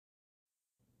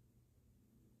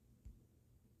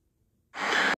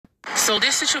So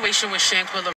this situation with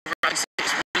Shanquella Robinson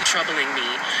is really troubling me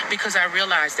because I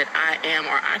realize that I am,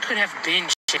 or I could have been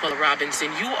Shanquella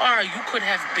Robinson. You could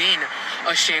have been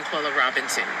a Shanquella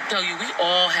Robinson. I tell you, we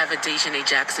all have a Dejanay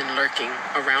Jackson lurking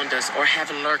around us or have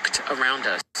lurked around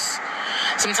us.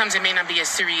 Sometimes it may not be as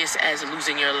serious as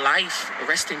losing your life.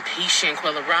 Rest in peace,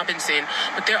 Shanquella Robinson.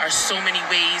 But there are so many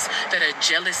ways that a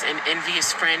jealous and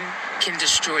envious friend can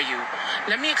destroy you.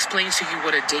 Let me explain to you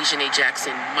what a Dejanay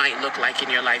Jackson might look like in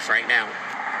your life right now.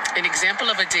 An example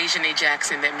of a Dejanay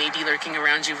Jackson that may be lurking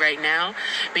around you right now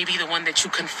may be the one that you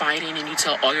confide in and you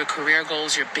tell all your career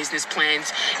goals, your business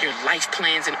plans, your life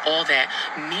plans, and all that.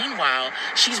 Meanwhile,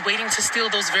 she's waiting to steal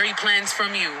those very plans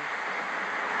from you.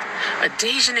 A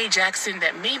Dejanay Jackson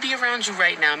that may be around you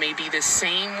right now may be the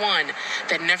same one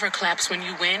that never claps when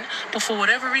you win, but for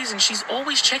whatever reason, she's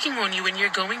always checking on you when you're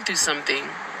going through something.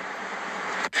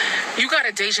 You got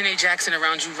a Dejanay Jackson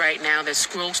around you right now that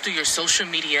scrolls through your social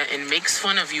media and makes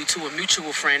fun of you to a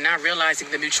mutual friend, not realizing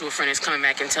the mutual friend is coming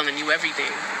back and telling you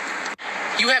everything.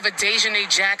 You have a Dejanay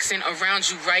Jackson around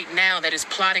you right now that is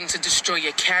plotting to destroy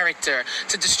your character,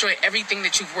 to destroy everything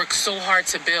that you've worked so hard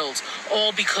to build,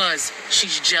 all because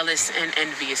she's jealous and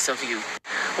envious of you.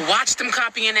 Watch them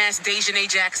copying ass Dejanay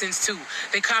Jacksons too.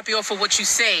 They copy off of what you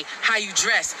say, how you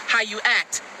dress, how you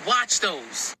act. Watch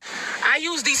those. I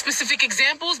use these specific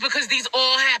examples because these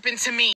all happen to me.